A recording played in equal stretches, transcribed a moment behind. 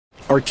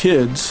Our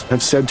kids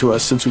have said to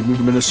us since we moved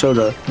to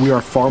Minnesota, we are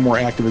far more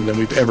active than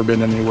we've ever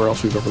been anywhere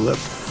else we've ever lived.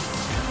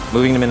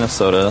 Moving to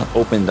Minnesota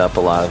opened up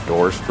a lot of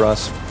doors for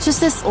us.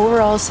 Just this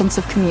overall sense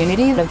of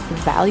community, the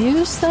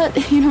values that,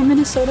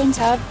 Minnesotans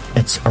have.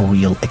 It's a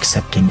real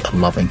accepting,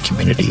 loving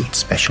community,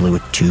 especially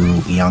with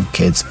 2 young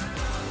kids.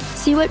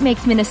 See what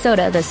makes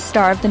Minnesota the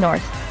star of the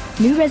North.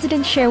 New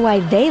residents share why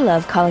they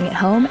love calling it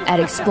home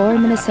at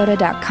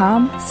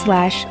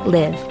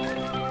exploreminnesota.com/live.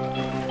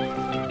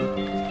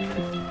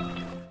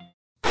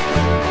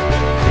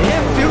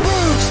 If your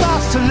roof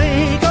starts to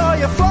leak or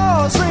your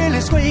floor's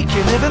really squeak,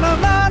 you live in a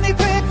money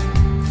pit.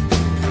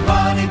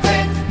 Money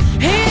pit.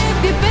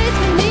 If your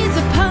basement needs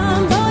a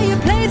pump or your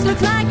place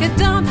looks like a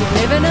dump, you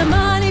live in a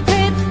money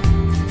pit.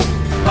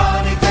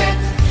 Money pit.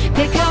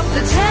 Pick up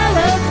the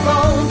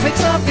telephone,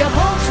 fix up your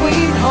home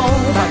sweet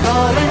home by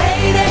calling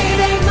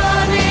 888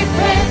 Money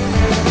Pit.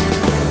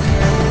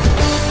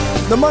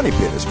 The Money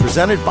Pit is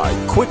presented by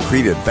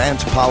Quikrete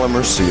Advanced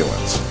Polymer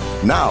Sealants.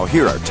 Now,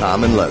 here are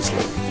Tom and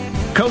Leslie.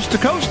 Coast to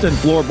coast and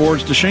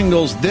floorboards to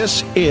shingles,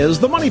 this is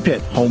the Money Pit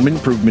Home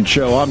Improvement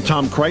Show. I'm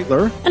Tom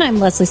Kreitler. And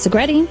I'm Leslie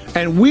Segretti.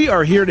 And we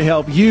are here to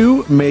help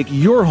you make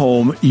your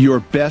home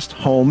your best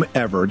home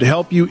ever. To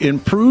help you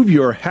improve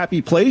your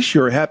happy place,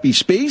 your happy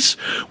space,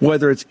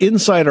 whether it's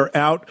inside or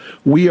out,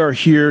 we are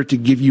here to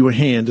give you a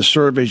hand, to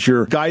serve as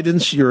your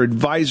guidance, your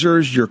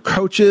advisors, your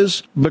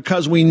coaches,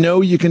 because we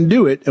know you can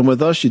do it. And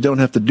with us, you don't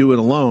have to do it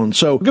alone.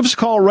 So give us a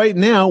call right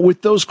now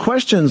with those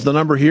questions. The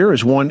number here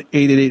is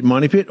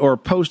 1-888-MONEYPIT, or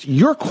post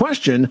your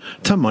question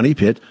to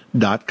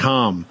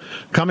moneypit.com.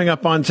 Coming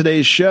up on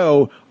today's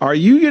show, are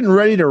you getting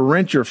ready to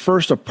rent your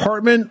first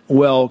apartment?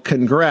 Well,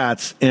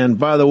 congrats. And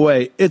by the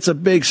way, it's a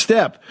big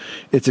step.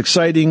 It's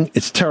exciting.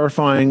 It's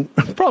terrifying,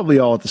 probably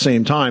all at the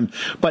same time.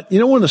 But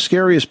one of the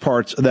scariest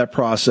parts of that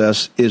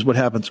process is what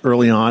happens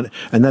early on,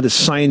 and that is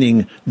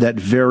signing that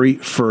very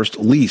first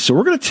lease. So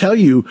we're going to tell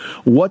you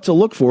what to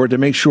look for to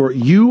make sure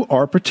you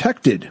are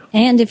protected.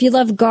 And if you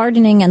love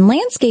gardening and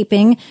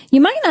landscaping,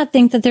 you might not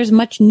think that there's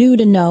much new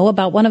to know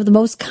about one of the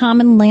most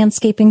common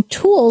landscaping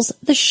tools,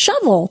 the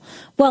shovel.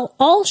 Well,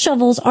 all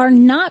shovels are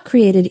not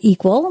created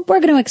equal. We're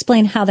going to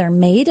explain how they're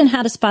made and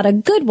how to spot a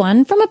good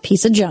one from a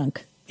piece of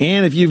junk.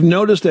 And if you've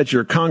noticed that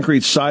your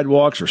concrete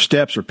sidewalks or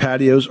steps or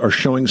patios are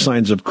showing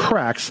signs of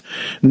cracks,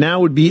 now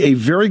would be a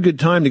very good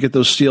time to get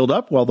those sealed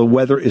up while the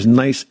weather is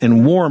nice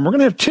and warm. We're going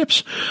to have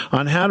tips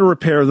on how to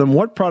repair them,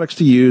 what products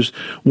to use,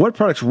 what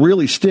products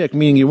really stick,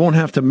 meaning you won't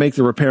have to make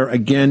the repair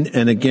again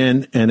and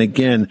again and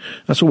again.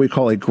 That's what we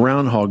call a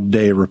Groundhog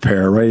Day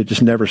repair, right? It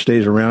just never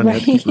stays around.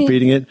 Right. You have to keep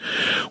repeating it.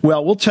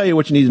 Well, we'll tell you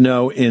what you need to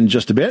know in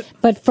just a bit.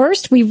 But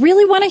first, we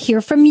really want to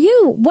hear from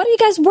you. What are you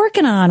guys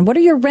working on? What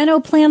are your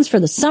reno plans for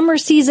the summer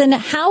season?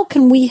 How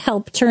can we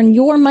help turn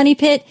your money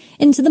pit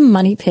into the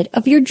money pit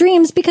of your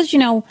dreams? Because,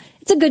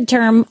 it's a good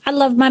term. I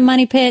love my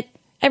money pit.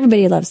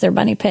 Everybody loves their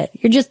money pit.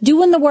 You're just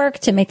doing the work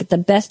to make it the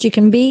best you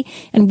can be,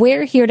 and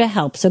we're here to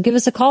help. So give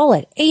us a call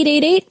at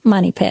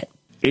 888-MONEY-PIT.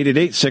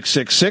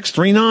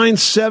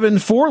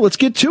 888-666-3974. Let's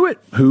get to it.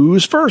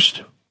 Who's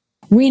first?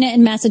 Rena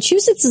in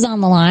Massachusetts is on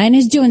the line,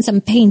 is doing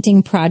some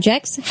painting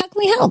projects. How can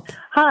we help?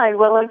 Hi.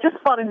 Well, I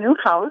just bought a new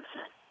house,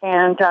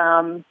 and,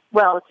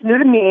 it's new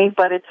to me,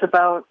 but it's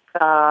about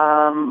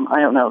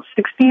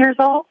 60 years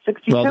old,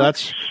 62. Well,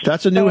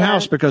 that's a new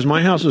house, because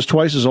my house is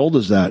twice as old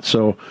as that.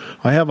 So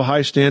I have a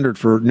high standard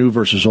for new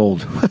versus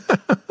old. Okay.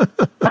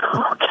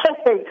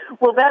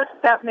 Well,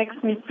 that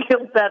makes me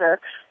feel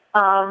better.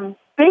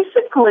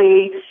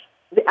 Basically,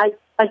 I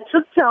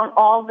took down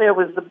there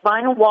was the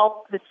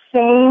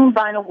same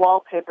vinyl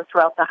wallpaper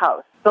throughout the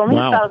house. It's only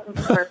 1,000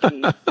 square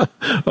feet.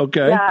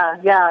 Okay.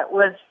 Yeah, it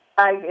was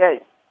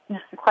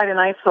quite an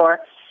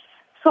eyesore.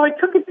 So I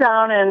took it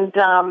down, and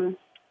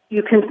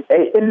you can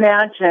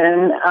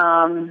imagine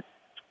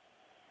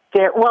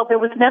the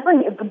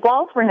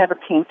walls were never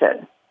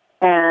painted,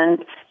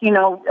 and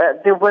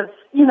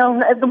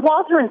the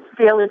walls are in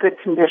fairly good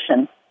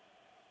condition.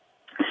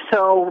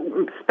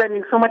 So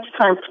spending so much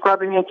time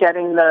scrubbing it,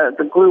 getting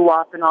the glue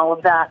off, and all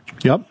of that.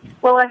 Yep.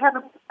 Well, I had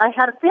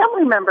a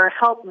family member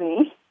help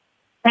me,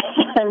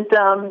 and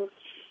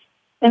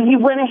he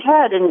went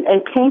ahead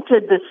and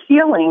painted the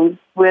ceiling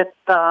with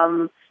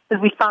because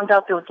we found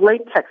out there was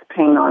latex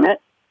paint on it.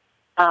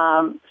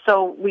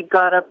 So we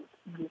got a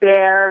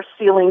bare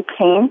ceiling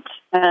paint,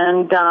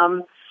 and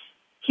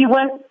he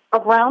went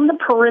around the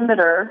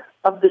perimeter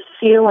of the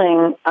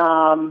ceiling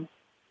and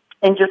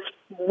just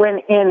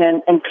went in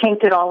and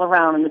painted all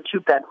around in the 2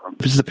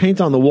 bedrooms. Is the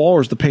paint on the wall,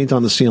 or is the paint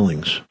on the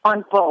ceilings?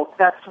 On both.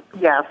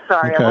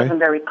 Sorry, okay. I wasn't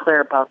very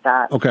clear about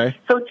that. Okay.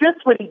 So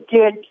just what he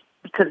did,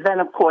 because then,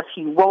 of course,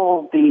 he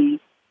rolled the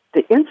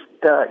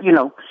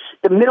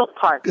middle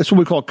part. That's what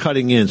we call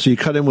cutting in. So you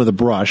cut in with a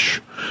brush,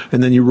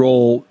 and then you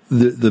roll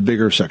the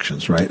bigger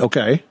sections, right?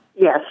 Okay.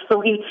 Yes.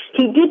 So he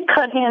did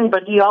cut in,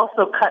 but he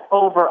also cut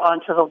over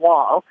onto the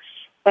wall,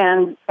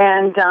 and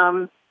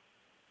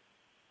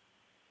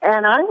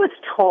I was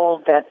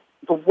told that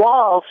the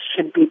walls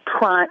should be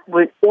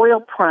oil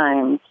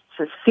primed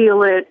to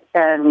seal it,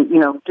 and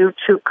do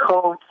 2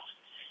 coats.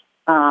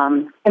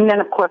 And then,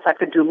 of course, I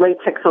could do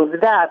latex over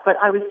that. But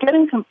I was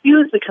getting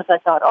confused because I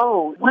thought,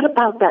 oh, what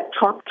about that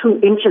top 2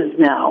 inches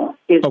now?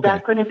 Is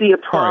that going to be a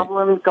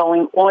problem,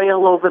 going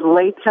oil over the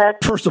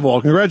latex? First of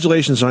all,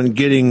 congratulations on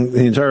getting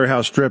the entire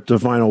house stripped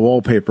of vinyl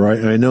wallpaper.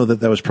 I know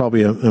that was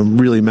probably a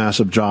really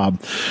massive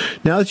job.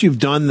 Now that you've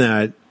done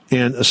that,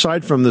 and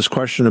aside from this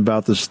question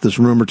about this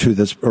room or two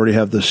that's already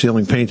have the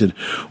ceiling painted,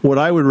 what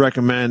I would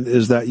recommend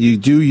is that you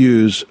do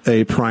use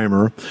a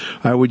primer.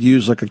 I would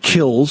use like a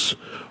Kills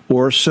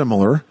or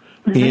similar.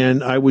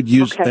 And I would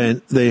use,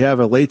 and they have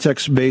a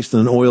latex based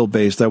and an oil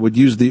based. I would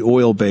use the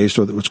oil based,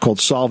 or what's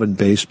called solvent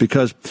based,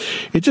 because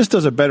it just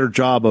does a better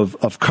job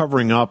of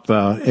covering up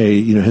a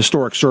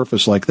historic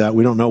surface like that.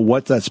 We don't know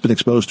what that's been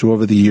exposed to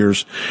over the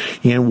years,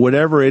 and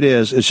whatever it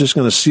is, it's just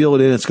going to seal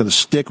it in. It's going to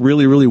stick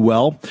really, really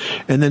well.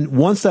 And then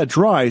once that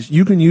dries,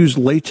 you can use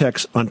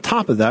latex on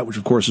top of that, which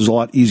of course is a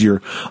lot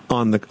easier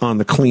on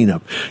the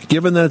cleanup.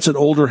 Given that it's an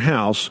older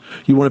house,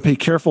 you want to pay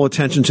careful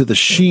attention to the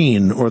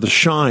sheen or the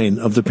shine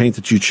of the paint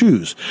that you choose.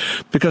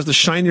 Because the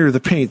shinier the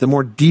paint, the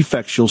more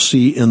defects you'll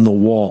see in the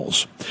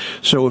walls.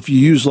 So if you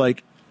use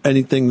like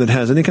anything that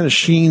has any kind of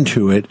sheen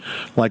to it,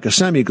 like a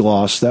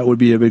semi-gloss, that would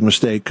be a big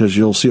mistake because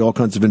you'll see all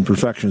kinds of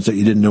imperfections that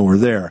you didn't know were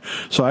there.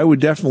 So I would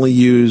definitely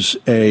use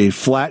a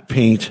flat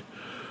paint,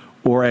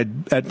 or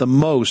at the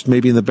most,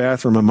 maybe in the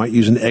bathroom, I might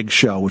use an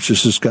eggshell, which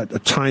has just got a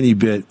tiny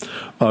bit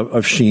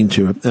of sheen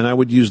to it. And I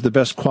would use the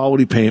best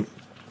quality paint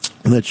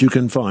that you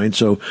can find.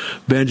 So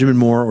Benjamin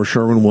Moore or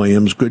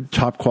Sherwin-Williams, good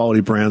top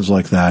quality brands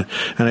like that.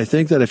 And I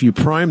think that if you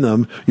prime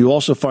them, you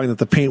also find that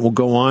the paint will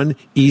go on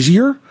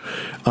easier.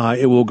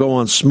 It will go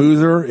on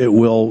smoother. It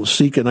will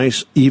seek a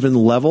nice even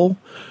level.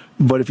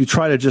 But if you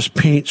try to just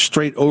paint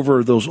straight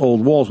over those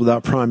old walls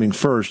without priming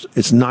first,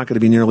 it's not going to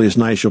be nearly as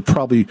nice. You'll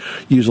probably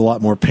use a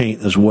lot more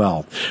paint as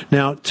well.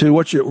 Now, to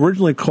what you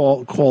originally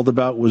called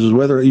about was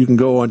whether you can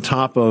go on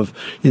top of,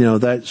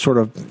 that sort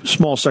of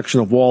small section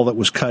of wall that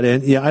was cut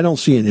in. Yeah, I don't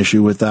see an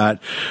issue with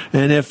that.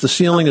 And if the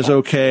ceiling is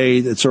okay,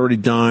 it's already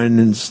done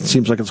and it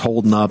seems like it's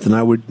holding up, then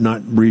I would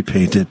not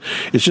repaint it.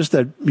 It's just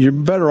that you're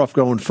better off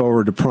going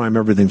forward to prime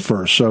everything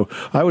first. So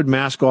I would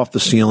mask off the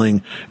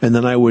ceiling, and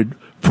then I would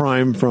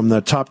prime from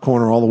the top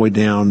corner all the way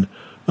down,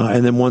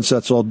 and then once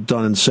that's all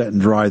done and set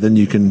and dry, then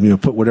you can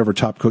put whatever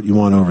top coat you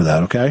want over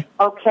that. Okay.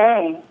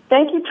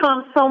 Thank you,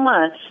 Tom, so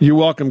much. You're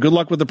welcome. Good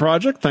luck with the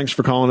project. Thanks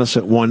for calling us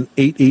at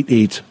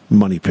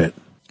 1-888-MONEY-PIT.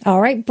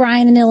 All right,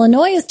 Brian in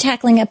Illinois is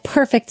tackling a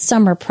perfect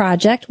summer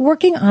project,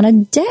 working on a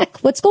deck.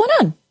 What's going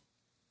on?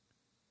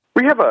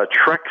 We have a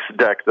Trex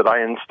deck that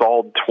I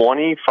installed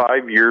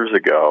 25 years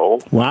ago.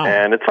 Wow.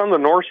 And it's on the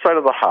north side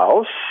of the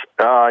house.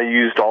 I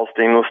used all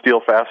stainless steel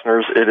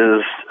fasteners. It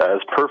is as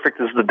perfect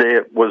as the day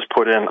it was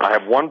put in. I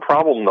have one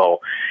problem,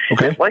 though.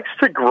 Okay. It likes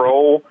to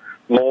grow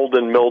mold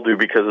and mildew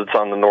because it's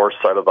on the north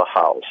side of the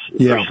house.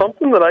 Yeah. There's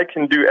something that I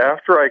can do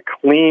after I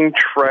clean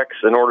Trex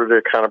in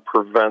order to kind of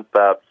prevent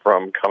that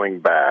from coming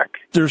back.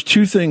 There's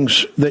two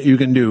things that you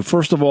can do.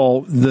 First of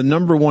all, the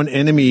number one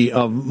enemy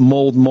of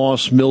mold,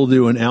 moss,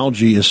 mildew, and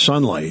algae is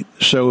sunlight.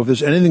 So if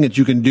there's anything that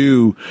you can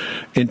do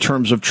in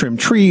terms of trim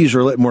trees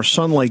or let more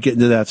sunlight get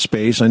into that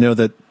space, I know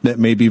that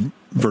may be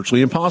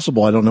virtually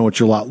impossible. I don't know what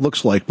your lot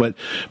looks like, but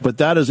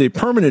that is a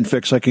permanent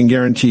fix. I can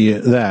guarantee you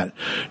that.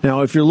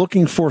 Now, if you're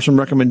looking for some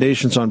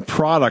recommendations on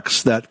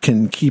products that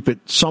can keep it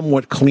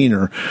somewhat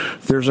cleaner,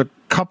 there's a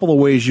couple of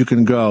ways you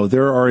can go.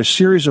 There are a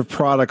series of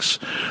products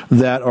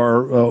that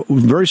are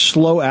very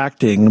slow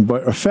acting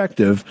but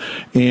effective,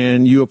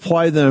 and you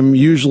apply them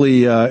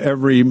usually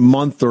every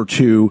month or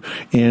two.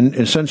 And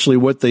essentially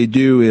what they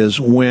do is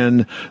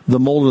when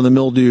the mold and the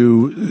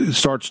mildew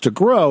starts to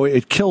grow,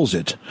 it kills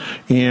it.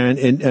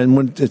 And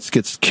when it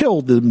gets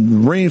killed, the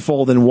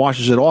rainfall then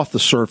washes it off the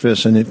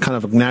surface and it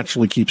kind of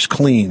naturally keeps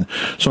clean.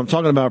 So I'm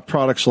talking about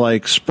products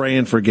like Spray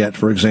and Forget,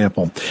 for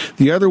example.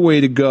 The other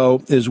way to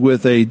go is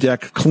with a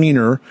deck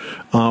cleaner.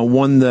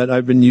 One that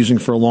I've been using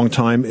for a long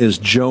time is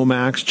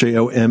Jomax,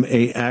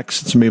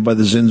 Jomax. It's made by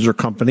the Zinsser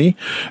Company,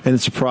 and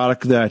it's a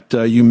product that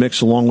you mix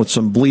along with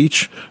some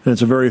bleach, and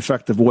it's a very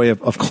effective way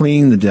of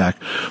cleaning the deck.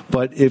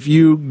 But if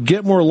you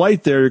get more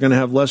light there, you're going to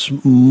have less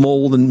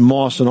mold and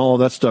moss and all of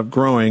that stuff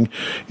growing.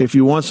 If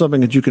you want something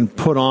that you can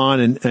put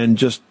on and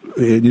just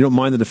you don't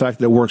mind the fact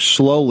that it works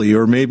slowly,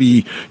 or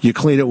maybe you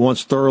clean it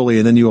once thoroughly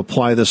and then you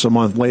apply this a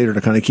month later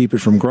to kind of keep it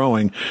from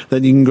growing,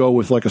 then you can go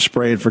with like a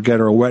Spray and Forget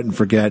or a Wet and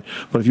Forget.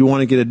 But if you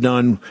want to get it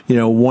done,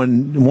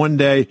 one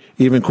day,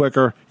 even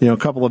quicker, a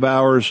couple of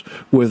hours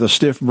with a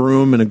stiff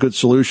broom and a good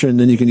solution,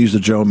 then you can use the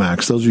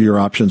Jomax. Those are your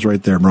options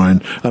right there,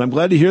 Brian. And I'm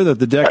glad to hear that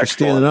the deck is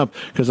standing up,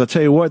 because I'll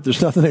tell you what,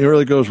 there's nothing that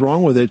really goes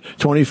wrong with it.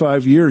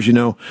 25 years,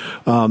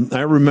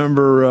 I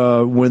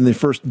remember when they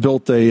first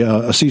built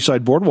a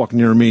seaside boardwalk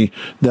near me.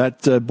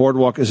 That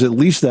boardwalk is at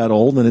least that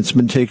old, and it's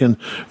been taken,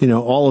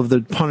 all of the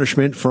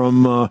punishment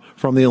from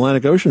the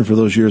Atlantic Ocean for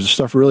those years. The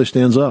stuff really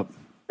stands up.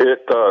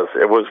 It does.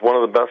 It was one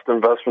of the best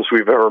investments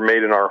we've ever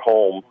made in our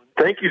home.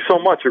 Thank you so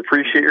much. I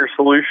appreciate your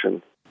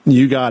solution.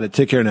 You got it.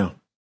 Take care now.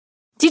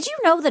 Did you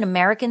know that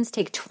Americans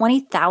take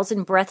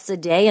 20,000 breaths a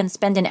day and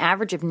spend an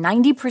average of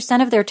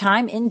 90% of their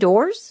time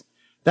indoors?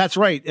 That's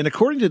right. And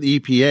according to the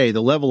EPA,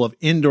 the level of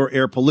indoor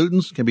air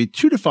pollutants can be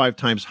 2 to 5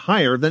 times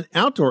higher than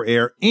outdoor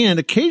air and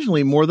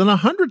occasionally more than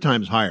 100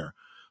 times higher.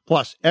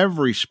 Plus,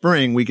 every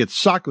spring we get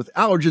socked with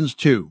allergens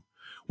too.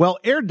 Well,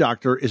 Air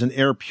Doctor is an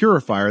air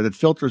purifier that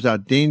filters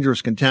out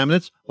dangerous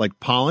contaminants like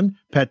pollen,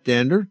 pet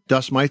dander,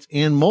 dust mites,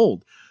 and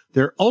mold.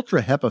 Their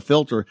Ultra HEPA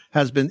filter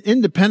has been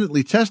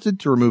independently tested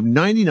to remove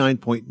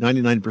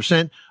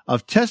 99.99%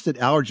 of tested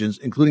allergens,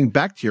 including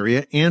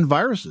bacteria and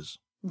viruses.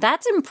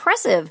 That's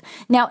impressive.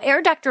 Now,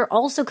 Air Doctor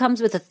also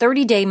comes with a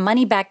 30-day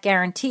money-back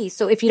guarantee,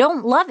 so if you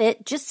don't love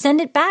it, just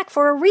send it back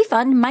for a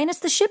refund minus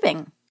the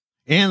shipping.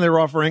 And they're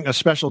offering a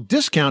special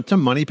discount to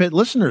Money Pit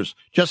listeners.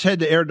 Just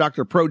head to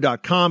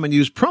airdoctorpro.com and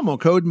use promo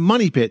code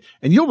MONEYPIT,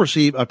 and you'll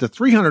receive up to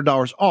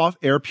 $300 off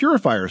air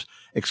purifiers.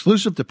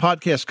 Exclusive to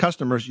podcast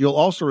customers, you'll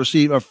also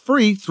receive a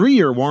free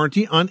 3-year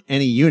warranty on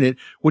any unit,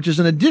 which is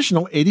an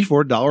additional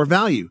 $84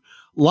 value.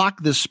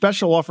 Lock this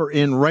special offer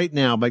in right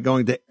now by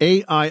going to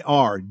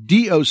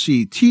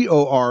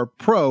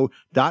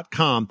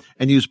airdoctorpro.com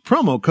and use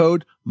promo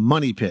code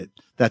MONEYPIT.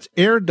 That's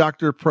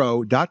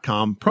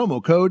airdoctorpro.com,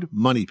 promo code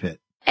MONEYPIT.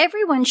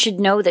 Everyone should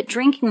know that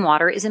drinking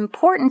water is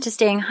important to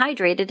staying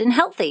hydrated and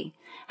healthy.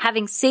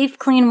 Having safe,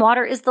 clean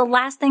water is the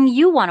last thing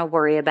you want to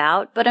worry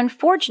about, but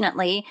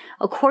unfortunately,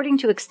 according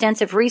to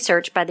extensive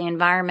research by the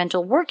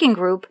Environmental Working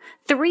Group,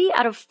 3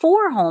 out of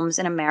 4 homes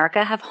in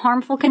America have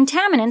harmful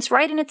contaminants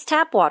right in its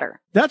tap water.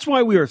 That's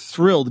why we are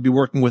thrilled to be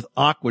working with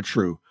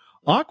AquaTrue.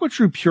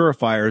 AquaTrue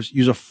purifiers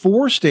use a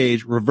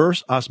 4-stage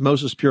reverse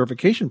osmosis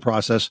purification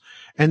process,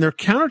 and their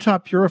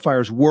countertop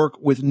purifiers work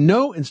with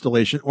no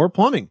installation or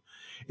plumbing.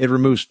 It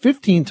removes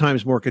 15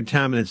 times more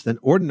contaminants than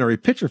ordinary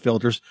pitcher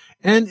filters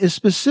and is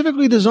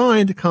specifically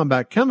designed to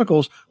combat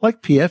chemicals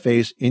like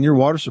PFAS in your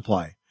water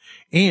supply.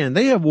 And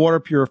they have water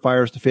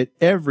purifiers to fit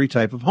every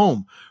type of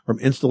home, from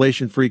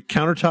installation-free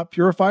countertop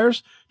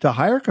purifiers to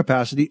higher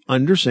capacity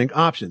under-sink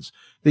options.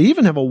 They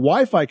even have a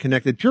Wi-Fi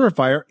connected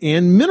purifier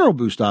and mineral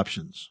boost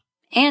options.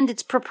 And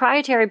its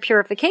proprietary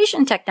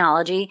purification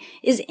technology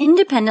is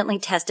independently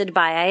tested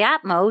by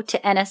IAPMO to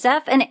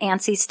NSF and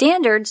ANSI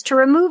standards to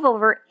remove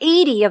over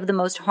 80 of the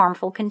most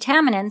harmful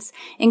contaminants,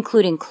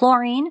 including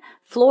chlorine,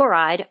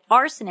 fluoride,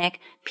 arsenic,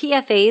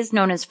 PFAS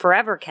known as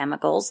forever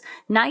chemicals,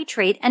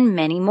 nitrate, and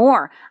many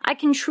more. I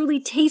can truly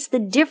taste the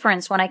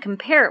difference when I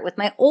compare it with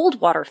my old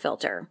water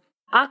filter.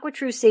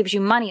 AquaTrue saves you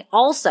money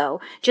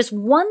also. Just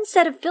one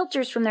set of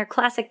filters from their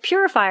classic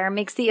purifier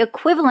makes the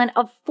equivalent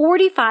of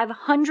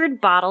 4,500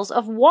 bottles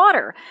of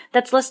water.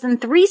 That's less than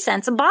 3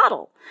 cents a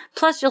bottle.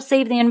 Plus, you'll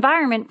save the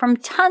environment from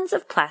tons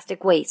of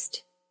plastic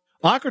waste.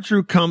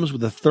 AquaTrue comes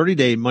with a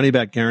 30-day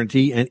money-back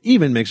guarantee and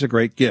even makes a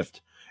great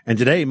gift. And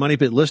today, Money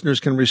Pit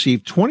listeners can receive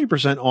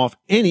 20% off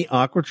any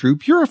AquaTrue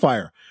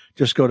purifier.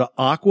 Just go to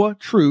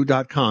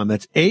aquatrue.com.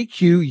 That's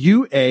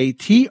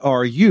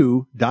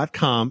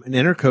AQUATRU.com and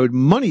enter code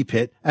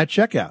MONEYPIT at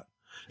checkout.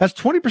 That's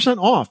 20%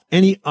 off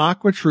any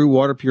AquaTrue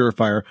water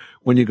purifier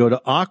when you go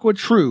to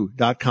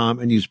aquatrue.com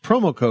and use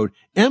promo code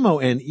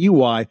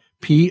MONEYPIT.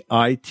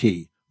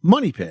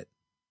 MONEYPIT.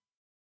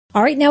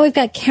 All right, now we've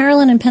got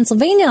Carolyn in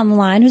Pennsylvania on the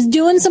line who's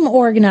doing some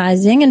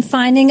organizing and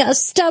finding a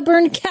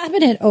stubborn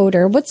cabinet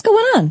odor. What's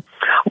going on?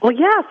 Well,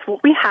 yes,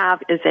 what we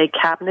have is a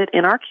cabinet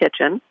in our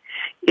kitchen.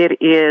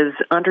 It is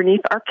underneath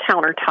our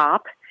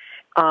countertop.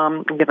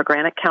 We have a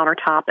granite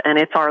countertop, and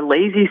it's our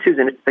Lazy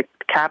Susan. It's the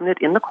cabinet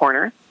in the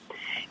corner.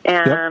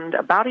 And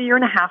about 1.5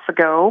 years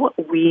ago,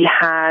 we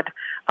had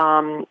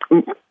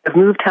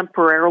moved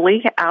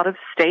temporarily out of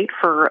state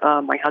for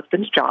my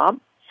husband's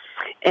job.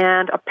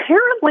 And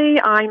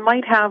apparently I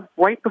might have,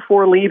 right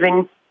before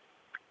leaving,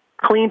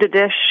 cleaned a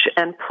dish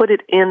and put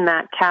it in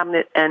that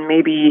cabinet, and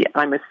maybe,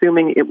 I'm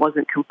assuming, it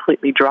wasn't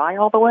completely dry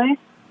all the way.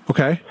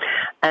 Okay.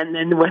 And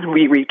then when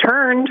we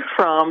returned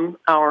from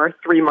our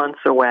 3 months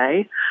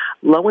away,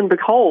 lo and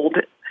behold,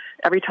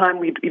 every time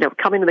we'd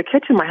come into the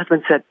kitchen, my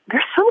husband said,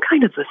 "There's some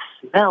kind of a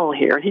smell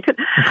here." And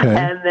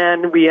and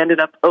then we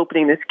ended up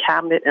opening this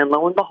cabinet, and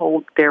lo and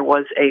behold, there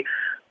was a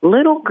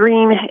little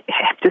green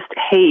just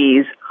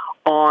haze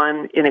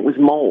on, and it was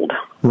mold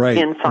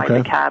inside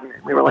the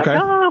cabinet. We were like,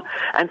 oh.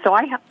 And so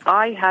I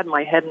had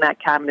my head in that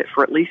cabinet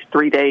for at least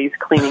 3 days,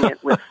 cleaning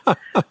it with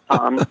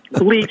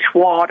bleach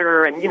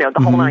water and, the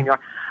whole 9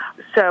 yards.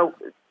 So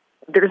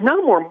there's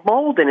no more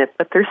mold in it,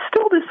 but there's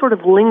still this sort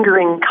of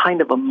lingering kind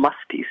of a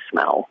musty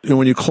smell. And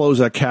when you close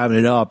that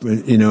cabinet up,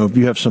 if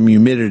you have some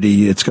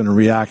humidity, it's going to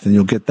react, and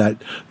you'll get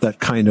that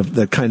kind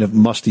of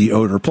musty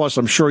odor. Plus,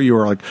 I'm sure you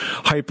are like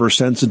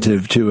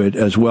hypersensitive to it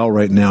as well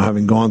right now,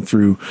 having gone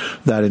through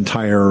that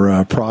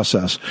entire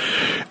process.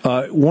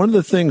 One of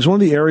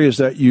the areas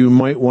that you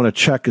might want to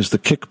check is the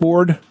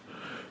kickboard.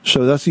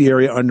 So that's the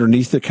area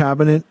underneath the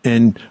cabinet.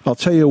 And I'll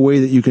tell you a way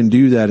that you can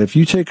do that. If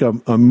you take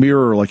a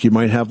mirror like you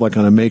might have like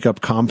on a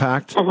makeup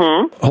compact,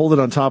 hold it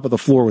on top of the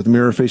floor with the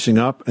mirror facing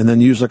up, and then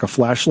use like a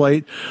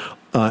flashlight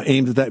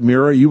aimed at that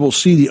mirror, you will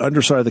see the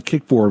underside of the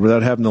kickboard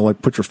without having to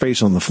like put your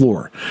face on the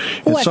floor.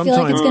 Oh, I feel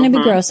like it's going to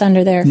be gross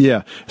under there.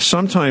 Yeah,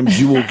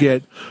 sometimes you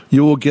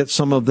will get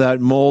some of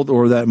that mold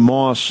or that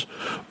moss,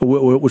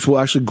 which will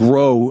actually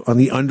grow on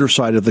the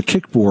underside of the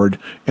kickboard,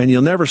 and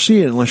you'll never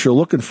see it unless you're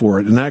looking for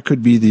it, and that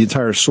could be the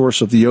entire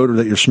source of the odor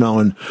that you're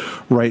smelling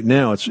right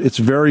now.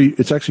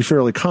 It's actually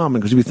fairly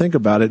common, because if you think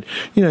about it,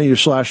 you're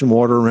slashing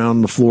water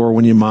around the floor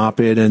when you mop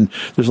it, and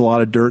there's a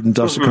lot of dirt and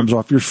dust that comes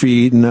off your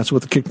feet, and that's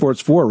what the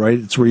kickboard's for, right?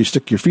 It's where you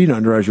stick your feet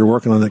under as you're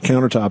working on that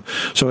countertop.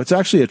 So it's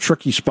actually a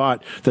tricky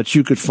spot that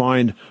you could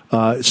find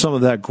some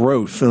of that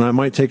growth, and I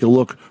might take a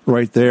look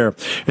right there.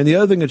 And the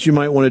other thing that you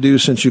might want to do,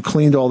 since you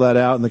cleaned all that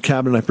out and the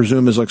cabinet, I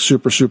presume, is like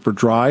super, super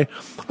dry,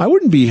 I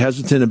wouldn't be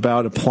hesitant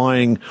about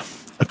applying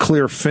a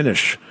clear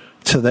finish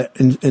to that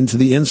into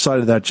the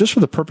inside of that, just for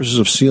the purposes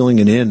of sealing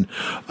it in.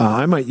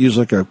 I might use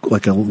like a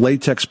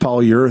latex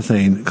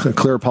polyurethane,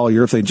 clear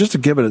polyurethane, just to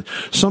give it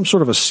some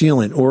sort of a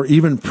sealant, or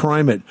even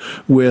prime it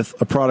with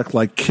a product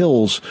like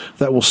Kills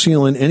that will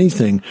seal in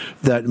anything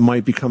that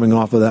might be coming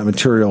off of that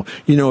material.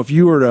 If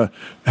you were to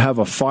have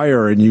a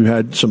fire and you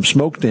had some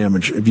smoke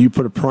damage, if you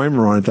put a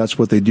primer on it, that's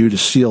what they do to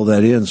seal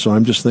that in. So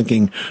I'm just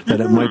thinking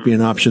that it might be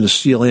an option to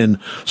seal in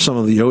some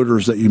of the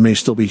odors that you may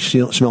still be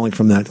smelling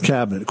from that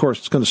cabinet. Of course,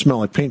 it's going to smell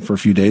like paint for a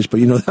few days, but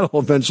that'll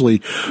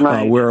eventually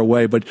wear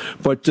away. But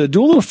do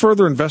a little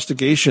further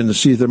investigation to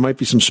see if there might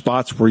be some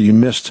spots where you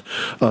missed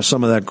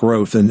some of that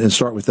growth, and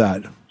start with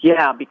that.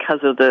 Yeah, because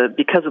of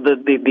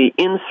the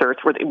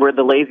inserts where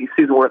the Lazy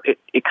Susan, where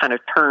it kind of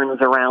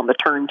turns around the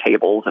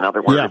turntables. In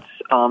other words,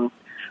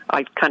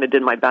 I kind of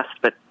did my best,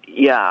 but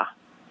yeah.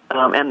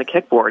 And the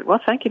kickboard. Well,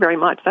 thank you very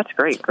much. That's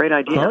great. Great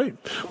idea. All right.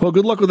 Well,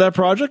 good luck with that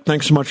project.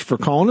 Thanks so much for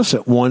calling us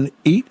at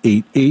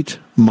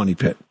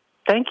 1-888-MONEYPIT.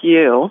 Thank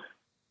you.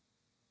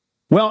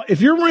 Well, if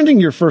you're renting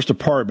your first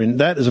apartment,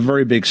 that is a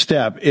very big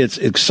step. It's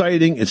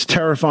exciting, it's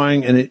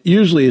terrifying, and it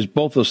usually is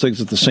both those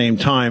things at the same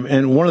time.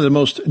 And one of the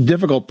most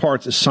difficult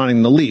parts is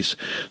signing the lease.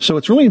 So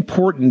it's really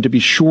important to be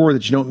sure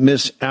that you don't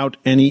miss out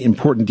any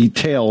important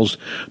details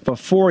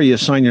before you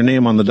sign your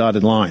name on the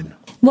dotted line.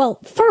 Well,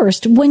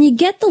 first, when you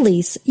get the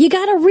lease, you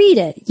got to read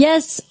it.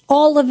 Yes,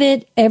 all of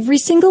it, every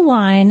single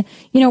line.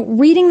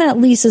 Reading that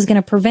lease is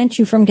going to prevent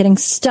you from getting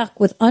stuck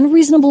with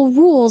unreasonable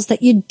rules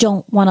that you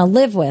don't want to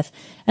live with.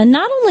 And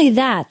not only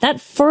that, that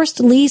first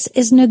lease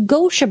is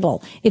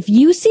negotiable. If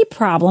you see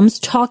problems,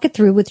 talk it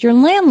through with your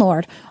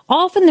landlord.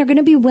 Often they're going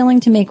to be willing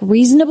to make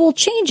reasonable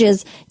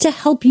changes to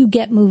help you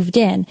get moved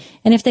in.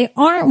 And if they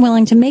aren't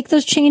willing to make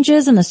those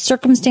changes and the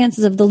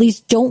circumstances of the lease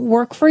don't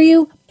work for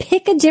you,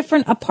 pick a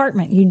different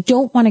apartment. You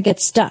don't want to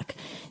get stuck.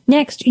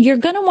 Next, you're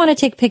going to want to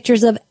take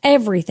pictures of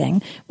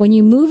everything. When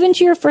you move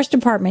into your first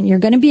apartment, you're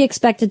going to be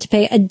expected to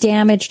pay a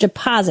damage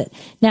deposit.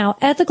 Now,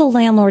 ethical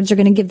landlords are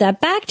going to give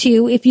that back to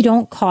you if you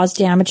don't cause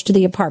damage to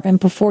the apartment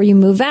before you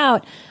move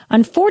out.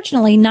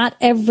 Unfortunately, not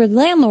every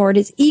landlord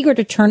is eager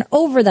to turn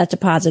over that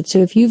deposit. So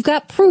if you've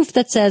got proof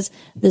that says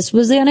this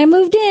was when I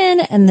moved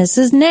in and this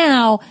is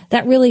now,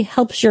 that really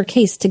helps your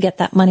case to get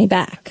that money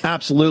back.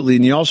 Absolutely.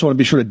 And you also want to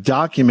be sure to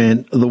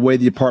document the way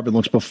the apartment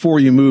looks before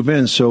you move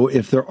in. So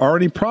if there are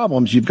any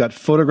problems, you've got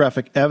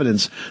photographic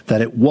evidence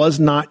that it was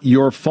not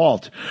your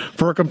fault.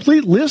 For a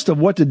complete list of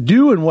what to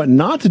do and what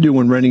not to do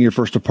when renting your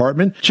first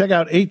apartment, check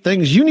out 8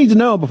 things you need to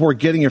know before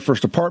getting your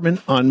first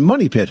apartment on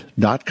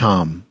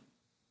MoneyPit.com.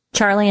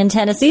 Charlie in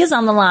Tennessee is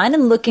on the line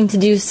and looking to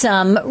do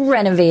some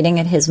renovating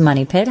at his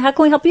money pit. How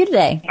can we help you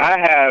today? I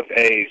have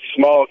a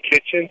small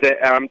kitchen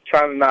that I'm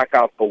trying to knock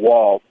out the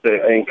wall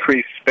to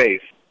increase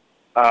space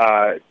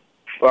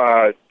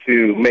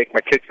to make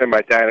my kitchen and my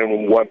dining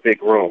room one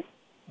big room.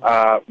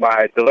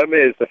 My dilemma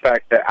is the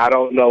fact that I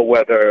don't know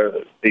whether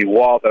the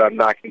wall that I'm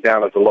knocking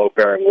down is a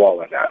load-bearing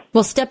wall or not.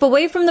 Well, step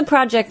away from the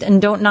project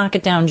and don't knock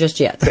it down just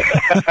yet.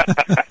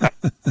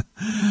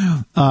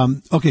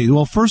 Okay,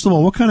 well, first of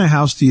all, what kind of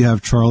house do you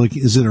have, Charlie?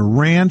 Is it a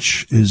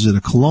ranch? Is it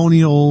a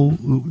colonial?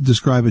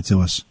 Describe it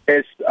to us.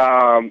 It's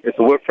a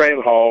wood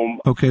frame home.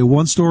 Okay,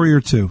 1 story or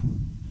 2?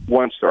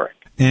 1 story.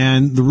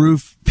 And the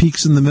roof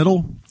peaks in the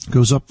middle?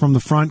 Goes up from the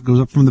front,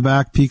 goes up from the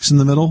back, peaks in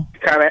the middle?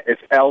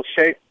 It's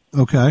L-shaped.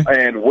 Okay.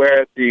 And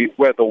where the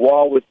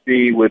wall would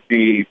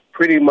be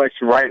pretty much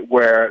right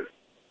where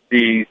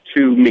the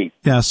 2 meet.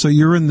 Yeah, so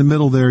you're in the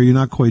middle there. You're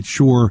not quite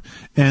sure.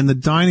 And the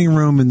dining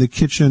room and the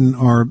kitchen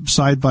are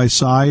side by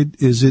side.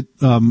 Is it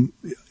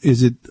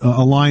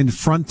aligned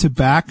front to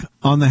back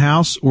on the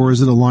house, or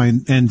is it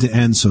aligned end to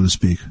end, so to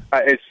speak?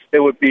 It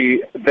would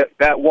be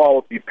that wall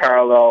would be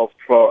parallel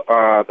for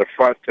the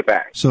front to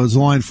back. So it's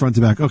aligned front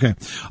to back. Okay,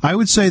 I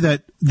would say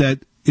that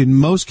in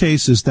most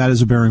cases that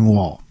is a bearing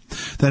wall.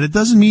 That it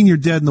doesn't mean you're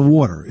dead in the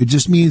water. It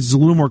just means it's a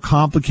little more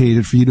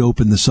complicated for you to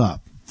open this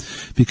up,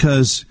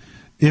 because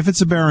if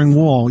it's a bearing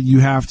wall, you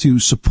have to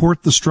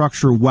support the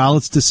structure while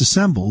it's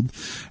disassembled,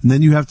 and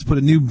then you have to put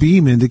a new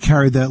beam in to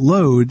carry that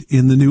load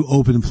in the new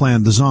open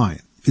plan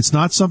design. It's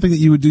not something that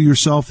you would do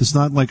yourself. It's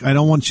not like, I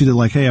don't want you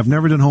to hey, I've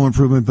never done home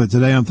improvement, but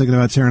today I'm thinking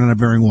about tearing down a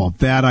bearing wall.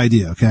 Bad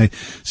idea, okay?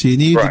 So you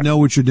need to know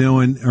what you're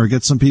doing, or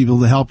get some people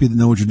to help you to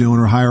know what you're doing,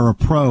 or hire a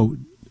pro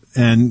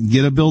and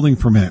get a building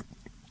permit.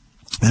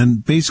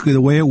 And basically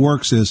the way it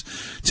works is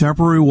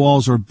temporary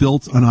walls are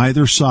built on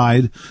either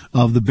side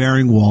of the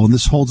bearing wall, and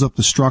this holds up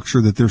the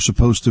structure that they're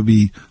supposed to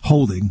be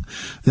holding.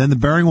 Then the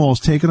bearing wall is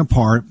taken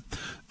apart.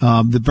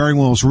 The bearing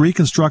wall is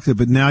reconstructed,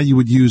 but now you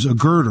would use a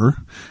girder,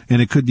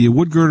 and it could be a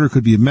wood girder, it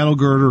could be a metal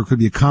girder, it could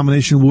be a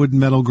combination wood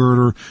and metal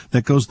girder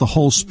that goes the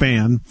whole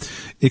span.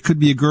 It could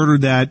be a girder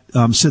that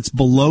sits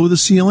below the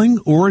ceiling,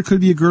 or it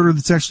could be a girder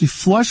that's actually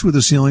flush with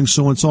the ceiling,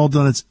 so when it's all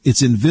done,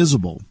 it's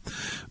invisible.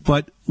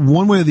 But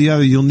one way or the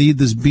other, you'll need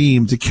this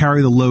beam to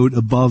carry the load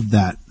above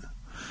that.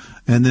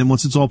 And then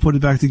once it's all put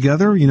back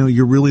together,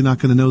 you're really not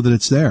going to know that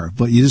it's there.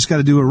 But you just got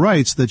to do it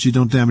right so that you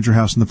don't damage your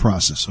house in the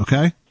process,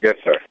 okay? Yes,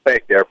 sir.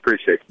 Thank you. I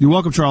appreciate it. You're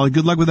welcome, Charlie.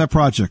 Good luck with that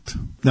project.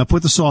 Now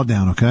put the saw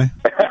down, okay?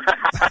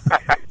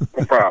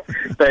 No problem.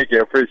 Thank you.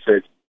 I appreciate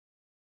it.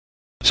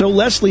 So,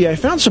 Leslie, I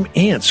found some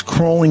ants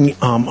crawling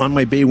on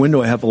my bay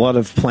window. I have a lot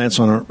of plants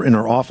in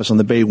our office on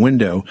the bay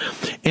window.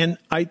 And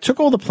I took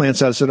all the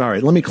plants out. I said, all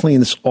right, let me clean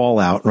this all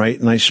out, right?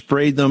 And I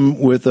sprayed them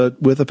with a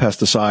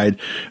pesticide.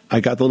 I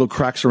got the little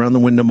cracks around the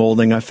window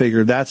molding. I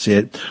figured that's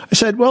it. I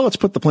said, well, let's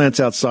put the plants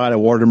outside. I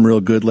watered them real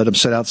good, let them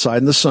sit outside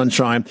in the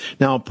sunshine.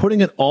 Now I'm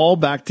putting it all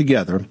back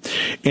together.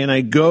 And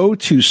I go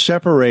to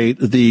separate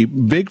the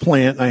big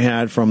plant I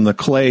had from the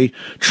clay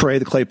tray,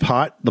 the clay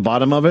pot, the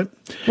bottom of it.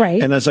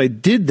 Right. And as I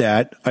did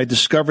that, I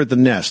discovered the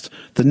nest.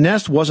 The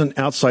nest wasn't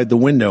outside the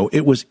window.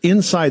 It was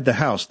inside the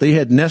house. They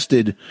had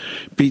nested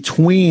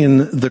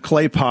between the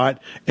clay pot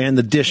and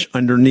the dish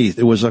underneath.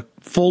 It was a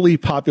fully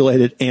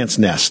populated ant's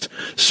nest.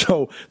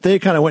 So they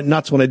kind of went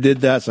nuts when I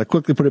did that. So I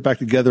quickly put it back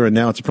together, and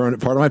now it's a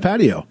permanent part of my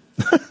patio.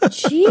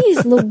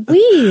 Jeez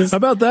Louise. How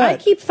about that? I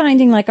keep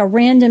finding like a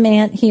random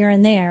ant here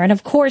and there. And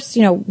of course,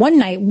 one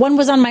night one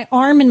was on my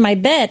arm in my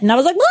bed, and I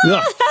was like, how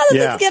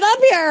did this get up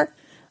here?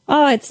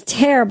 Oh, it's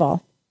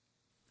terrible.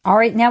 All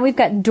right, now we've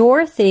got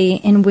Dorothy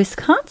in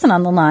Wisconsin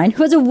on the line,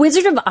 who has a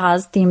Wizard of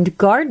Oz themed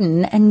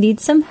garden and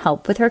needs some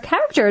help with her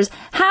characters.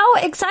 How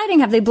exciting.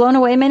 Have they blown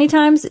away many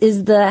times?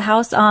 Is the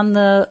house on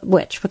the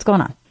witch? What's going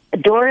on?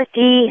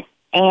 Dorothy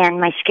and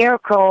my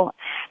scarecrow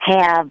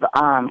have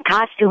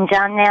costumes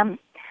on them,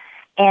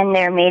 and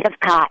they're made of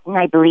cotton,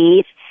 I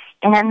believe.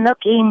 And I'm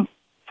looking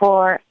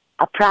for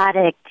a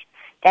product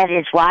that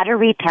is water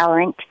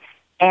repellent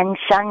and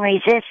sun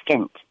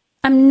resistant.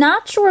 I'm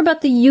not sure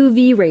about the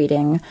UV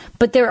rating,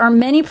 but there are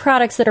many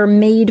products that are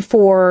made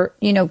for,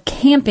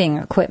 camping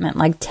equipment,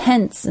 like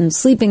tents and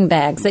sleeping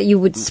bags that you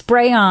would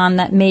spray on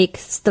that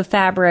makes the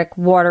fabric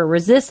water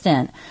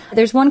resistant.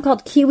 There's one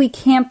called Kiwi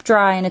Camp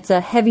Dry, and it's a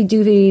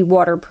heavy-duty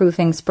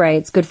waterproofing spray.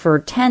 It's good for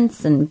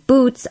tents and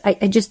boots.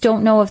 I just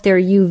don't know if they're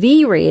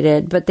UV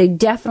rated, but they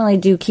definitely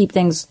do keep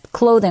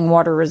clothing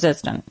water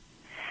resistant.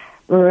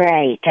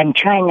 Right. I'm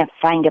trying to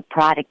find a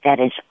product that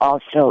is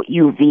also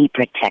UV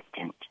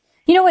protectant.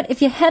 You know what?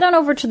 If you head on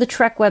over to the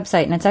Trek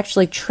website, and it's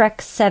actually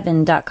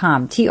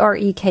trek7.com,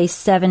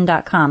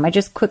 TREK7.com. I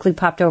just quickly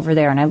popped over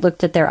there, and I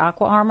looked at their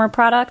Aqua Armor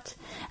product,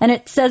 and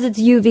it says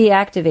it's UV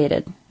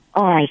activated.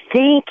 Oh, I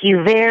thank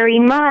you very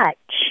much.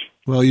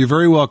 Well, you're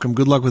very welcome.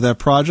 Good luck with that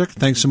project.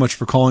 Thanks so much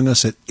for calling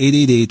us at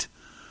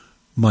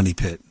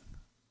 888-MONEY-PIT.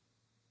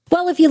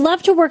 Well, if you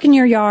love to work in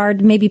your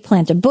yard, maybe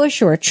plant a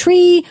bush or a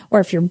tree, or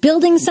if you're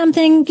building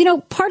something,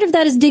 part of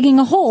that is digging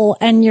a hole,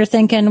 and you're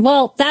thinking,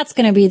 well, that's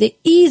going to be the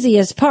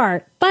easiest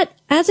part. But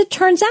as it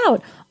turns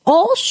out,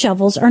 all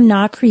shovels are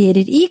not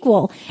created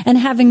equal, and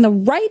having the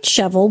right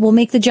shovel will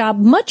make the job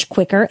much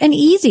quicker and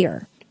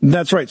easier.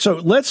 That's right. So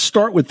let's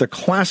start with the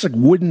classic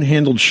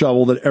wooden-handled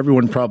shovel that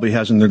everyone probably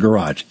has in their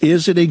garage.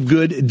 Is it a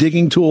good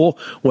digging tool?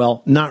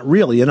 Well, not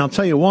really, and I'll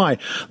tell you why.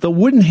 The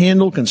wooden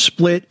handle can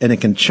split, and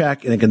it can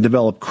check, and it can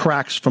develop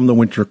cracks from the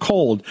winter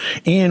cold.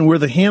 And where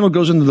the handle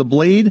goes into the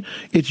blade,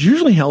 it's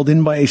usually held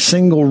in by a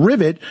single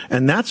rivet,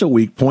 and that's a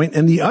weak point.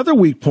 And the other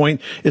weak point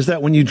is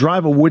that when you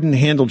drive a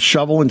wooden-handled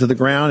shovel into the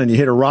ground and you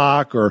hit a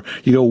rock or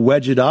you go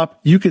wedge it up,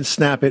 you can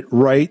snap it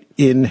right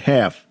in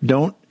half.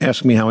 Don't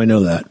ask me how I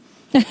know that.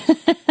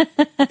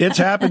 It's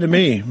happened to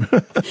me.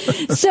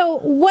 So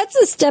what's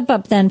a step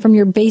up then from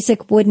your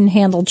basic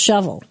wooden-handled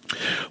shovel?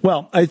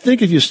 Well, I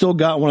think if you still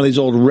got one of these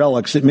old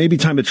relics, it may be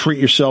time to treat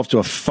yourself to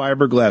a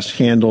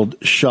fiberglass-handled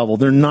shovel.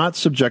 They're not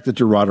subjected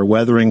to rot or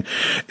weathering,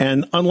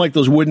 and unlike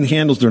those wooden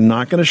handles, they're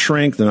not going to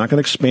shrink. They're not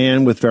going to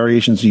expand with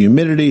variations in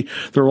humidity.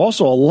 They're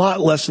also a lot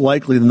less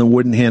likely than the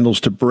wooden handles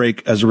to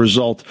break as a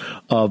result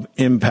of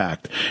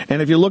impact.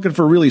 And if you're looking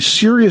for really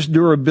serious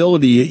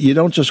durability, you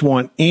don't just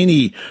want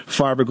any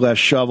fiberglass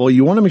shovel.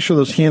 You want to make sure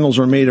those handles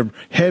are made of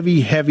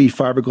heavy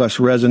fiberglass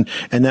resin,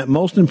 and that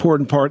most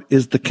important part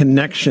is the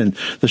connection.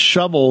 The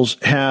shovels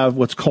have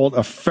what's called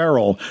a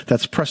ferrule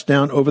that's pressed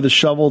down over the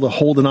shovel to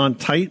hold it on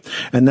tight,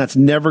 and that's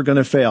never going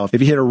to fail.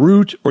 If you hit a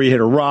root or you hit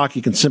a rock,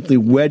 you can simply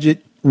wedge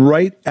it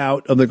right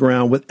out of the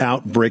ground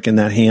without breaking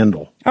that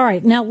handle. All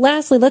right. Now,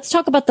 lastly, let's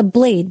talk about the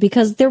blade,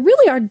 because there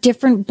really are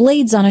different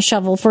blades on a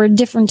shovel for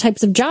different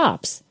types of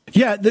jobs.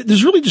 Yeah,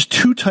 there's really just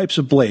two types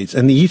of blades,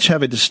 and they each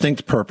have a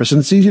distinct purpose, and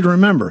it's easy to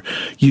remember.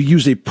 You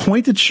use a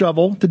pointed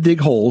shovel to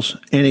dig holes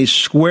and a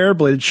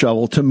square-bladed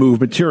shovel to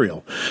move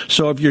material.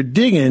 So if you're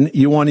digging,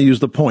 you want to use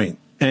the point.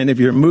 And if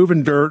you're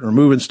moving dirt or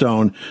moving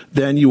stone,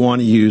 then you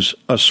want to use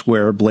a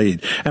square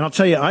blade. And I'll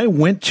tell you, I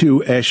went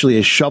to actually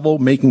a shovel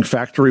making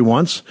factory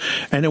once,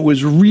 and it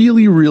was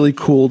really, really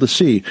cool to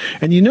see.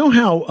 And you know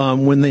how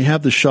when they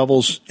have the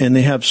shovels and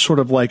they have sort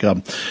of like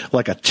a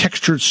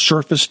textured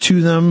surface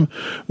to them,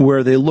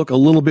 where they look a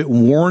little bit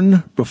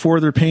worn before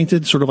they're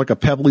painted, sort of like a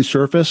pebbly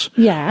surface?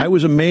 Yeah. I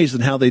was amazed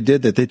at how they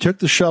did that. They took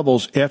the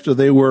shovels after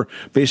they were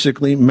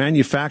basically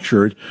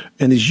manufactured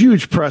in these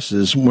huge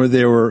presses where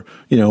they were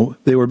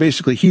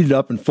basically heated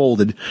up and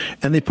folded,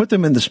 and they put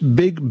them in this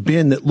big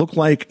bin that looked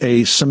like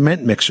a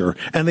cement mixer,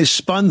 and they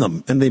spun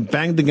them and they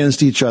banged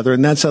against each other,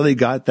 and that's how they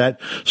got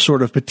that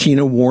sort of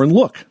patina worn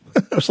look.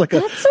 It was like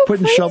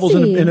putting crazy. shovels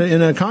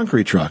in a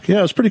concrete truck. Yeah,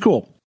 it was pretty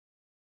cool.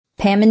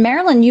 Pam in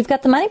Maryland, you've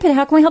got the money pit.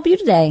 How can we help you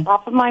today?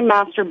 Off of my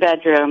master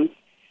bedroom,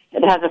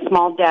 it has a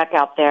small deck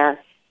out there.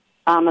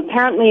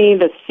 Apparently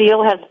the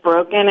seal has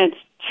broken. It's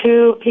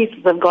two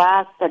pieces of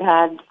glass that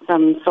had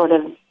some sort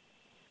of,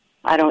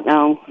 I don't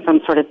know,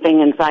 some sort of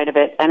thing inside of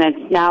it, and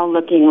it's now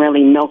looking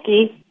really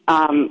milky.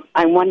 I'm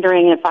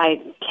wondering if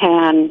I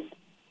can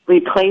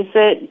replace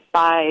it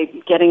by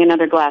getting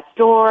another glass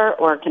door,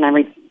 or can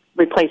I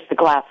replace the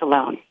glass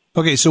alone?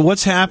 Okay, so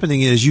what's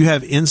happening is you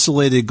have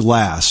insulated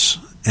glass,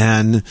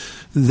 and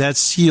that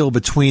seal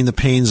between the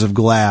panes of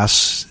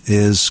glass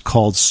is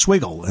called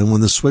swiggle. And when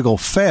the swiggle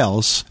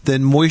fails,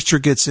 then moisture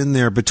gets in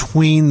there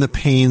between the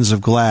panes of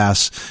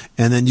glass,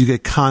 and then you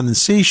get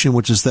condensation,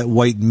 which is that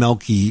white,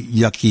 milky,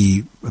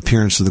 yucky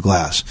appearance of the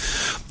glass.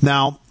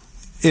 Now,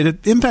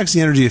 it impacts the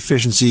energy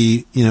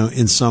efficiency,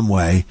 in some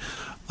way.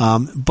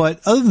 But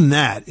other than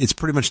that, it's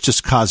pretty much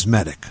just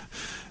cosmetic.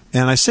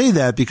 And I say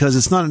that because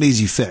it's not an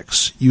easy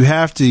fix. You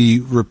have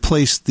to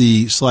replace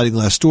the sliding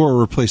glass door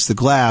or replace the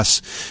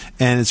glass,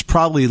 and it's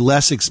probably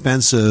less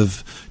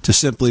expensive to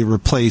simply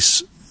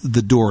replace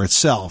the door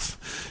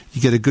itself.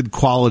 You get a good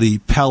quality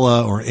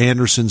Pella or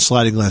Anderson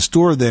sliding glass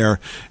door there,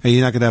 and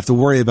you're not going to have to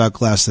worry about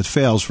glass that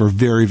fails for a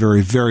very,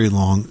 very, very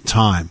long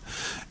time.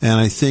 And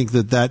I think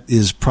that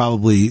is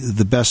probably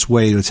the best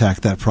way to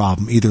attack that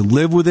problem. Either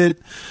live with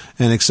it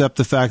and accept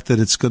the fact that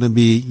it's going to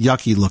be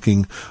yucky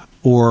looking,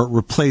 or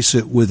replace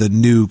it with a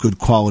new good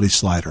quality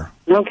slider.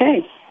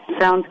 Okay.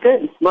 Sounds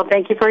good. Well,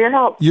 thank you for your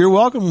help. You're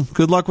welcome.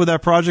 Good luck with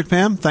that project,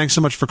 Pam. Thanks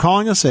so much for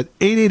calling us at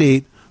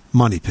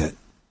 888-MONEY-PIT.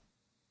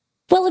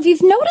 Well, if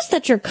you've noticed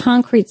that your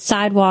concrete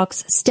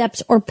sidewalks,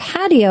 steps, or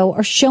patio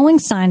are showing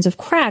signs of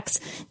cracks,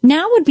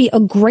 now would be a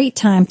great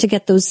time to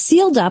get those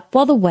sealed up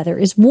while the weather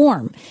is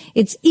warm.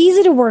 It's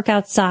easy to work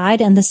outside,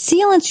 and the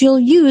sealants you'll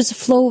use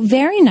flow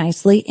very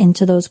nicely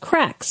into those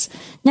cracks.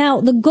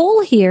 Now, the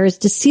goal here is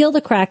to seal the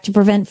crack to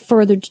prevent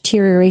further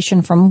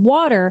deterioration from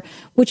water,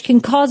 which can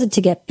cause it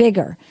to get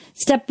bigger.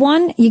 Step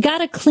 1, you got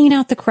to clean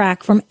out the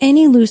crack from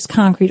any loose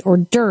concrete or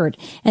dirt,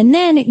 and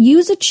then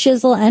use a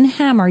chisel and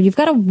hammer. You've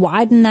got to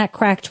widen that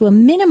crack to a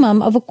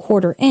minimum of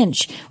 1/4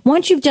 inch.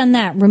 Once you've done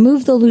that,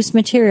 remove the loose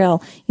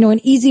material. An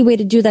easy way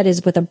to do that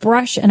is with a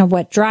brush and a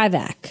wet dry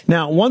vac.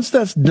 Now, once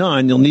that's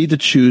done, you'll need to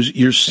choose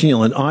your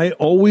sealant. I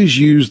always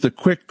use the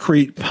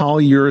Quikrete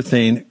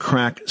polyurethane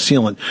crack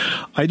sealant.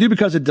 I do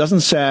because it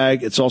doesn't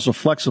sag. It's also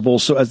flexible.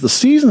 So as the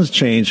seasons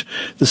change,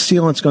 the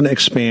sealant's going to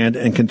expand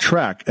and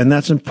contract. And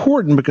that's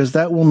important because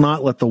that will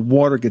not let the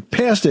water get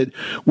past it,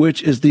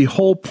 which is the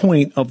whole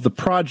point of the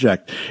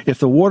project. If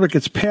the water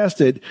gets past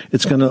it,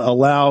 it's going to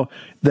allow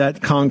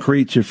that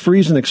concrete to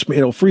freeze and expand.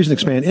 It'll freeze and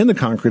expand in the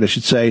concrete, I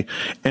should say,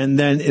 and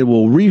then it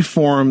will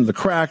reform the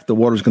crack. The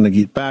water's going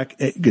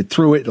to get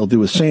through it. It'll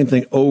do the same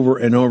thing over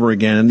and over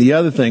again. And the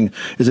other thing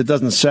is it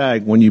doesn't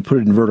sag when you put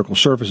it in vertical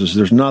surfaces.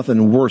 There's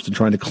nothing worse than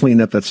trying to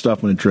clean up that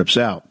stuff when it drips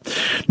out.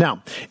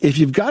 Now, if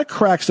you've got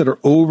cracks that are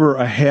over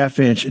 1/2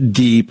 inch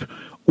deep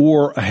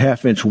or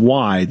 1/2 inch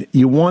wide,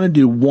 you want to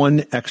do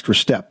one extra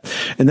step.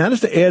 And that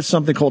is to add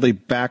something called a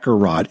backer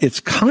rod.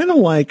 It's kind of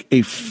like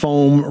a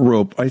foam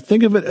rope. I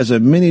think of it as a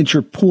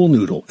miniature pool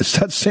noodle. It's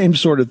that same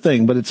sort of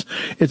thing, but it's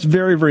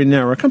very, very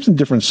narrow. It comes in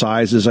different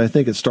sizes. I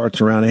think it starts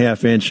around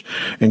 1/2 inch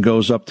and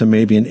goes up to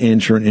maybe 1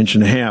 inch or 1.5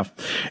 inches.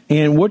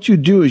 And what you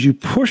do is you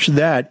push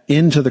that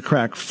into the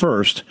crack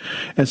first.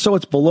 And so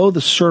it's below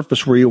the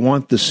surface where you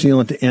want the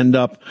sealant to end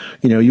up.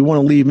 You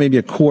want to leave maybe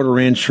 1/4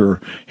 inch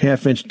or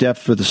 1/2 inch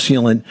depth for the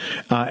sealant.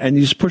 And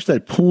you just push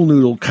that pool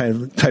noodle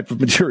type of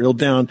material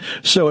down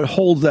so it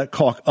holds that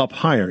caulk up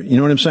higher. You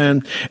know what I'm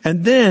saying?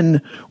 And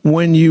then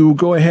when you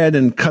go ahead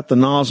and cut the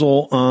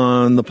nozzle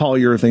on the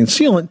polyurethane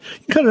sealant,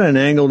 you cut it at an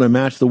angle to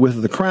match the width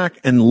of the crack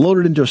and load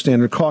it into a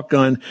standard caulk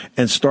gun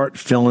and start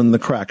filling the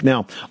crack.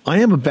 Now, I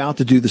am about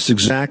to do this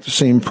exact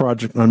same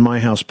project on my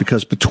house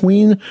because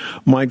between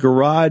my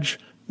garage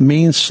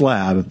main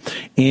slab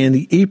and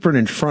the apron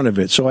in front of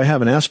it. So I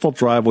have an asphalt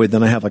driveway,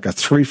 then I have like a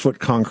 3-foot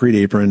concrete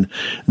apron,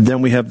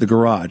 then we have the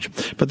garage.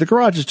 But the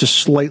garage is just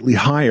slightly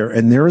higher,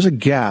 and there is a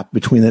gap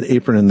between that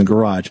apron and the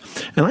garage.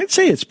 And I'd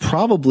say it's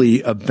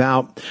probably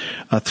about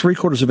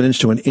 3/4 of an inch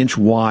to an inch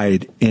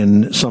wide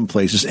in some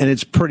places, and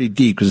it's pretty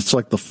deep because it's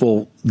like the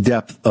full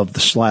depth of the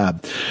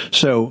slab.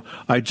 So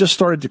I just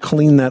started to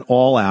clean that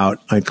all out.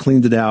 I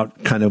cleaned it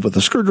out kind of with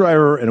a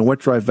screwdriver and a wet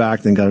dry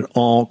vac, and got it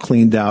all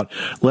cleaned out,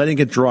 letting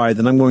it dry.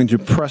 Then I'm going to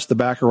press the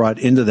backer rod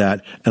into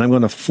that, and I'm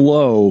going to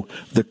flow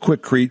the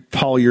Quikrete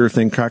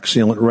polyurethane crack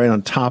sealant right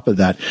on top of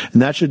that.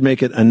 And that should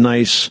make it a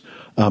nice,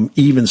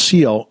 even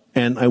seal.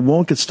 And I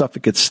won't get stuff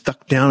that gets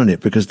stuck down in it,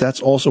 because that's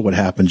also what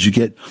happens. You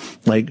get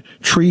like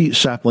tree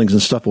saplings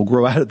and stuff will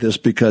grow out of this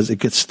because it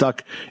gets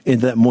stuck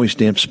into that moist,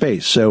 damp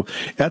space. So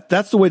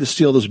that's the way to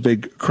seal those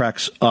big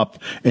cracks up,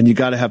 and you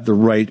got to have the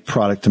right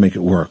product to make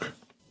it work.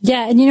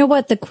 Yeah, and you know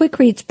what? The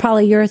Quikrete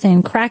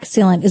polyurethane crack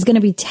sealant is going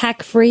to be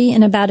tack-free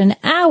in about an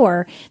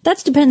hour.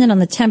 That's dependent on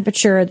the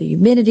temperature, the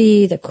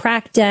humidity, the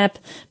crack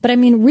depth. But I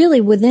mean, really,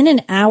 within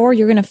an hour,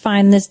 you're going to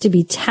find this to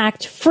be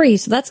tack-free.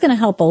 So that's going to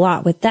help a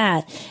lot with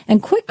that.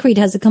 And Quikrete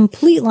has a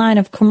complete line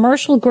of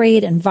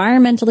commercial-grade,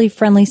 environmentally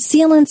friendly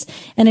sealants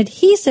and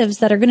adhesives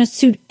that are going to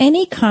suit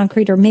any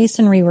concrete or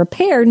masonry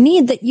repair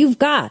need that you've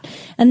got.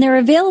 And they're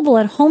available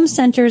at home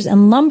centers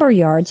and lumber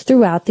yards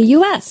throughout the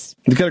U.S.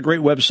 You've got a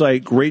great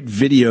website, great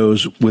videos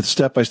with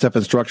step-by-step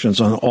instructions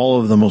on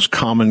all of the most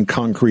common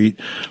concrete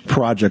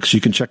projects. You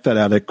can check that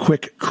out at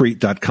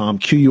quikrete.com,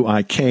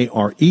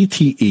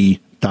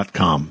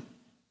 QUIKRETE.com.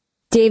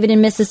 David in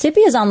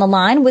Mississippi is on the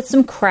line with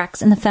some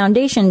cracks in the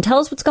foundation. Tell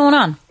us what's going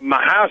on.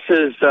 My house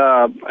is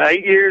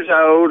 8 years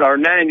old, or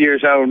 9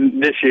 years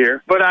old this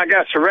year, but I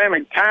got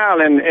ceramic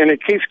tile, and it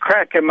keeps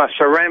cracking my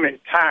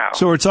ceramic tile.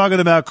 So we're talking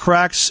about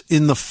cracks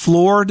in the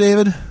floor,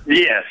 David?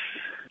 Yes.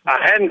 I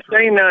hadn't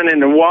seen none in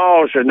the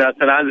walls or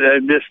nothing. I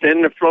just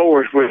in the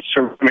floors with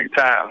ceramic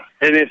tile,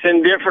 and it's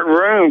in different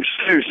rooms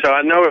too. So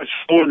I know it's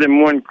more than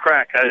one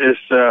crack.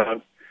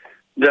 The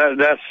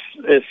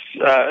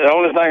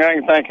only thing I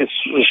can think is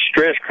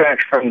stress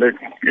cracks from the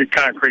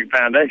concrete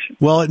foundation.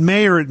 Well, it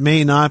may or it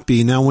may not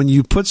be. Now, when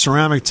you put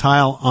ceramic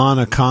tile on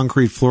a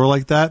concrete floor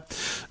like that,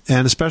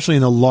 and especially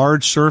in a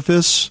large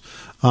surface,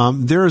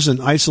 there is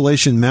an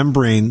isolation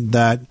membrane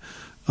that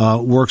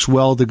works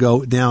well to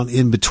go down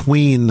in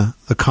between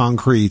the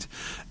concrete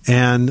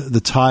and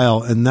the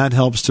tile, and that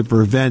helps to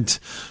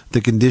prevent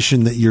the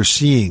condition that you're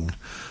seeing.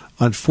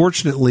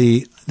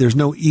 Unfortunately, there's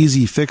no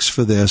easy fix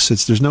for this.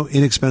 There's no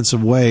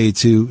inexpensive way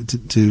to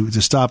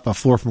stop a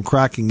floor from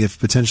cracking if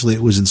potentially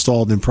it was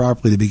installed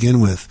improperly to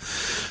begin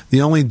with.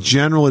 The only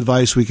general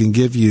advice we can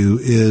give you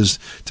is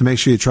to make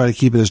sure you try to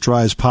keep it as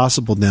dry as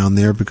possible down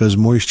there, because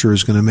moisture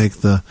is going to make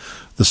the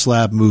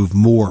slab move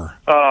more.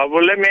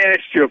 Well, let me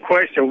ask you a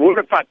question. What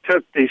if I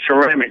took the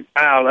ceramic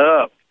tile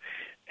up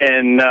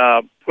and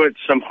put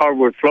some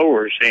hardwood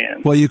floors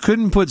in? Well, you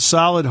couldn't put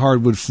solid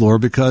hardwood floor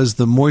because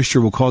the moisture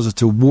will cause it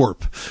to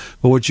warp.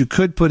 But what you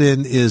could put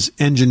in is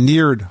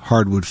engineered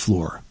hardwood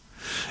floor.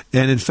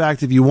 And in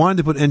fact, if you wanted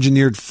to put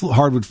engineered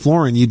hardwood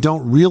flooring, you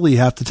don't really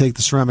have to take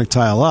the ceramic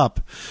tile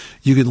up.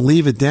 You can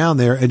leave it down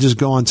there and just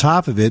go on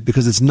top of it,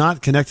 because it's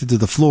not connected to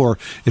the floor.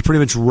 It pretty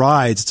much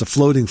rides. It's a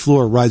floating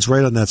floor. It rides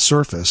right on that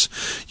surface.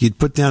 You'd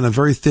put down a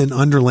very thin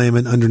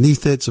underlayment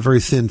underneath it. It's a very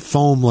thin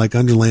foam-like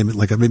underlayment,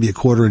 like maybe a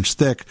 1/4 inch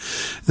thick.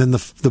 Then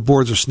the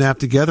boards are snapped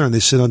together and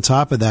they sit on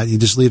top of that. You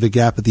just leave a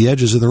gap at the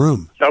edges of the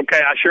room. Okay,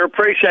 I sure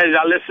appreciate it.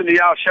 I listen to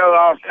y'all show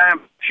all the time.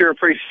 Sure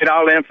appreciate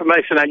all the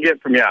information I get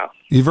from y'all.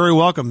 You're very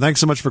welcome. Thanks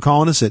so much for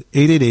calling us at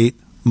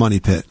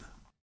 888-MONEY-PIT.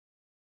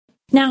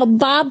 Now,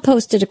 Bob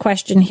posted a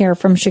question here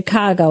from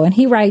Chicago, and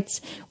he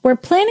writes, we're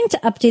planning to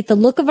update the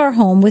look of our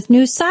home with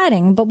new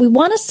siding, but we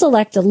want to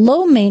select a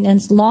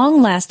low-maintenance,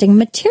 long-lasting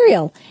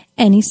material.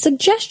 Any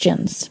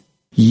suggestions?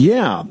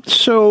 Yeah.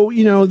 So,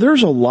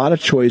 there's a lot of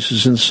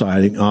choices in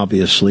siding,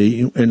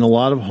 obviously. In a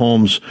lot of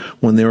homes,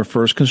 when they were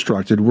first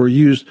constructed, you're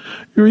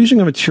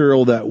using a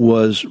material that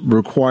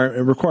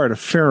required a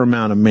fair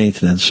amount of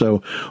maintenance.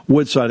 So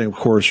wood siding, of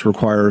course,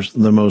 requires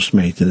the most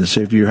maintenance.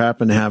 If you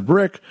happen to have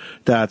brick,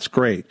 that's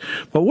great.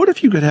 But what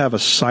if you could have a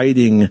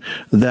siding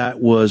that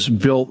was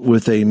built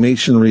with a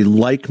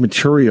masonry-like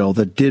material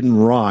that didn't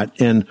rot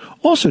and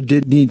also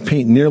didn't need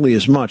paint nearly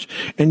as much?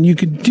 And you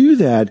could do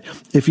that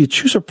if you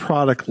choose a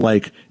product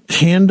like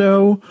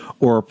Tando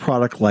or a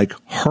product like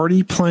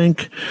Hardy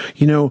Plank.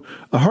 A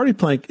Hardy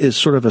Plank is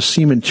sort of a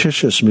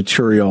cementitious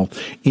material,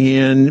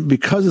 and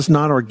because it's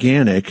not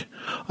organic,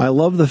 I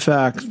love the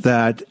fact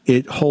that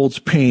it holds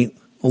paint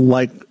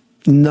like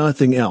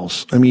nothing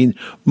else. I mean,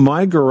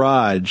 my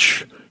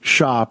garage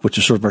shop, which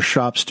is sort of a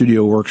shop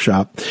studio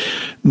workshop,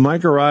 my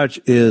garage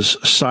is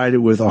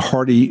sided with a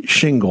Hardy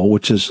shingle,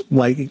 which is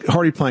like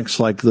Hardy Plank's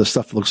like the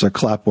stuff that looks like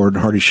clapboard,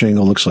 and Hardy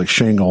shingle looks like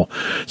shingle.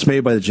 It's made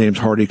by the James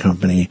Hardy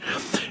Company.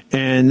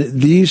 And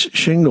these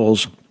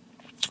shingles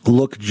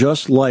look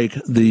just like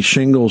the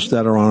shingles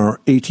that are on our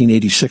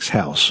 1886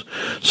 house.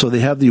 So they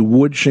have the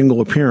wood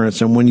shingle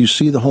appearance, and when you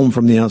see the home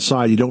from the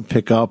outside, you don't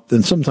pick up,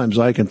 and sometimes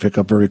I can pick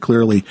up very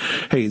clearly,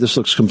 hey, this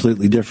looks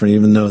completely different,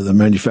 even though the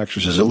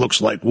manufacturer says it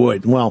looks like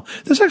wood. Well,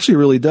 this actually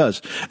really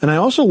does. And I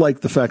also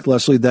like the fact,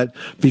 Leslie, that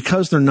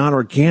because they're not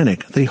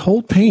organic, they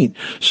hold paint.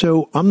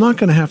 So I'm not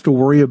going to have to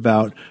worry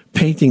about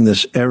painting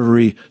this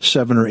every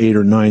 7 or 8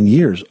 or 9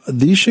 years.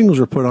 These shingles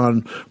were put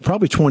on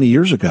probably 20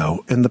 years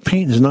ago, and the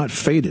paint has not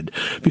faded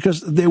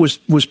because it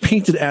was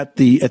painted at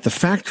the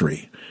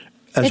factory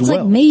as it's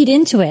well. Like made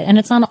into it, and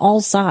it's on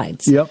all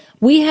sides. Yep.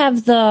 We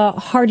have the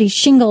hardy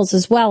shingles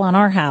as well on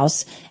our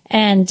house,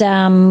 and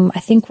I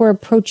think we're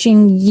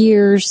approaching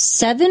year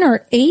 7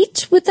 or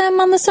 8 with them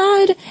on the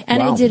side.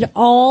 And Wow. I did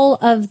all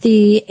of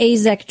the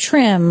AZEC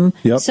trim,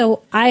 Yep.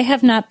 so I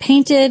have not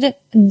painted,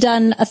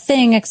 done a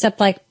thing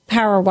except like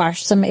power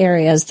wash some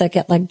areas that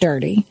get like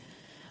dirty.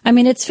 I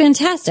mean, it's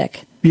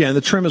fantastic. Yeah, and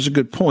the trim is a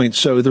good point.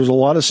 So there's a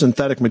lot of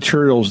synthetic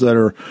materials that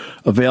are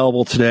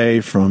available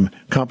today from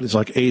companies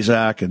like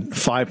AZEC and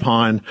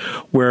Fipon,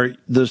 where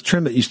there's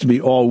trim that used to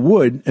be all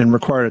wood and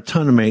required a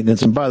ton of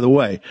maintenance. And by the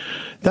way,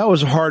 that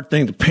was a hard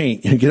thing to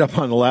paint. You get up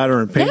on the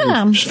ladder and paint your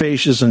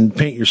fascias and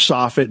paint your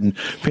soffit and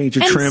paint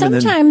your trim.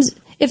 And sometimes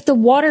if the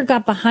water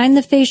got behind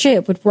the fascia,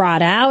 it would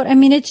rot out. I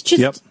mean, it's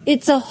just,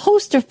 it's a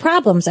host of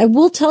problems. I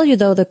will tell you,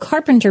 though, the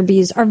carpenter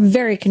bees are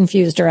very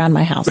confused around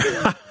my house.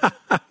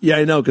 Yeah,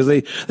 I know, because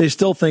they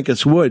still think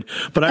it's wood.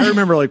 But I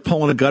remember like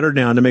pulling a gutter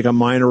down to make a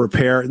minor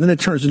repair, and then it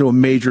turns into a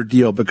major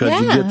deal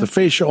because you get the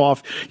fascia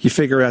off, you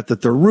figure out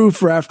that the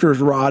roof rafter is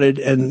rotted,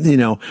 and, you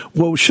know,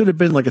 what should have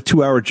been like a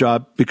 2-hour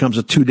job becomes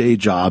a 2-day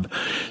job.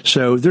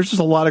 So there's just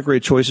a lot of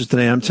great choices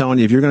today. I'm telling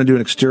you, if you're going to do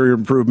an exterior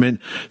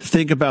improvement,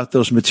 think about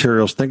those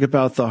materials. Think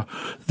about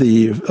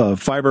the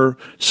fiber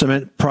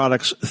cement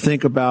products.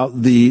 Think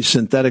about the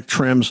synthetic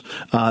trims.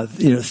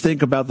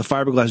 Think about the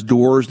fiberglass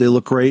doors. They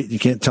look great. You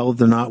can't tell that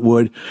they're not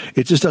wood.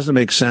 It just doesn't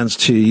make sense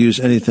to use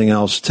anything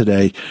else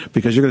today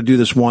because you're going to do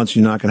this once.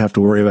 You're not going to have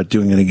to worry about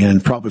doing it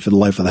again, probably for the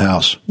life of the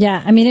house.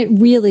 Yeah, I mean,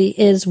 it really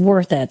is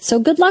worth it. So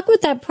good luck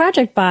with that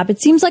project, Bob. It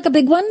seems like a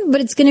big one,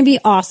 but it's going to be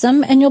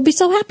awesome, and you'll be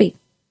so happy.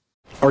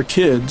 Our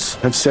kids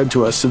have said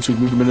to us since we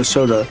moved to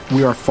Minnesota,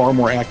 we are far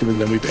more active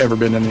than we've ever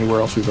been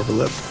anywhere else we've ever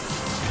lived.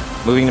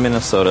 Moving to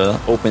Minnesota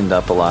opened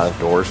up a lot of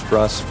doors for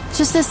us.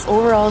 Just this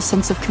overall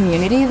sense of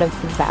community, the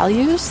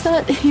values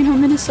that,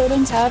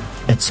 Minnesotans have.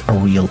 It's a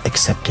real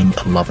accepting,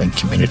 loving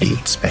community,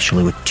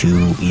 especially with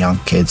 2 young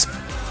kids.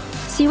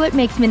 See what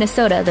makes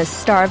Minnesota the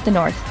star of the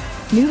North.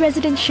 New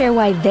residents share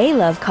why they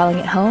love calling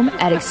it home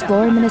at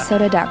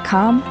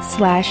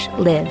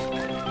exploreminnesota.com/live.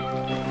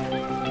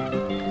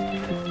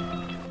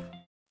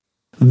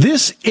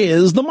 This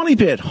is the Money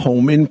Pit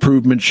Home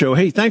Improvement Show.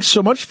 Hey, thanks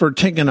so much for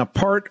taking a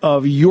part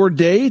of your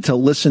day to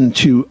listen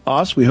to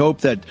us. We hope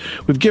that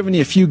we've given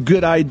you a few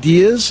good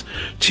ideas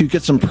to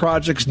get some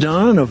projects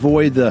done and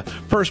avoid the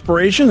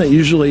perspiration that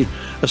usually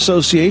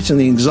associates and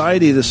the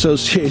anxiety that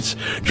associates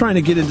trying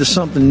to get into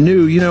something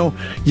new. You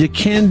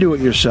can do it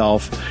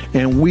yourself,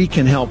 and we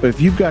can help. If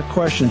you've got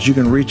questions, you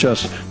can reach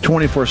us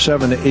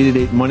 24/7 at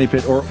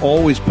 888-MONEYPIT, or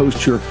always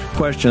post your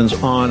questions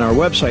on our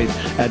website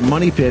at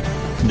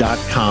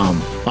moneypit.com.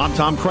 I'm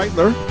Tom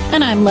Kreitler.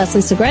 And I'm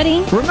Leslie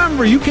Segretti.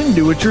 Remember, you can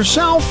do it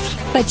yourself,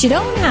 but you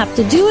don't have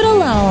to do it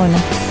alone.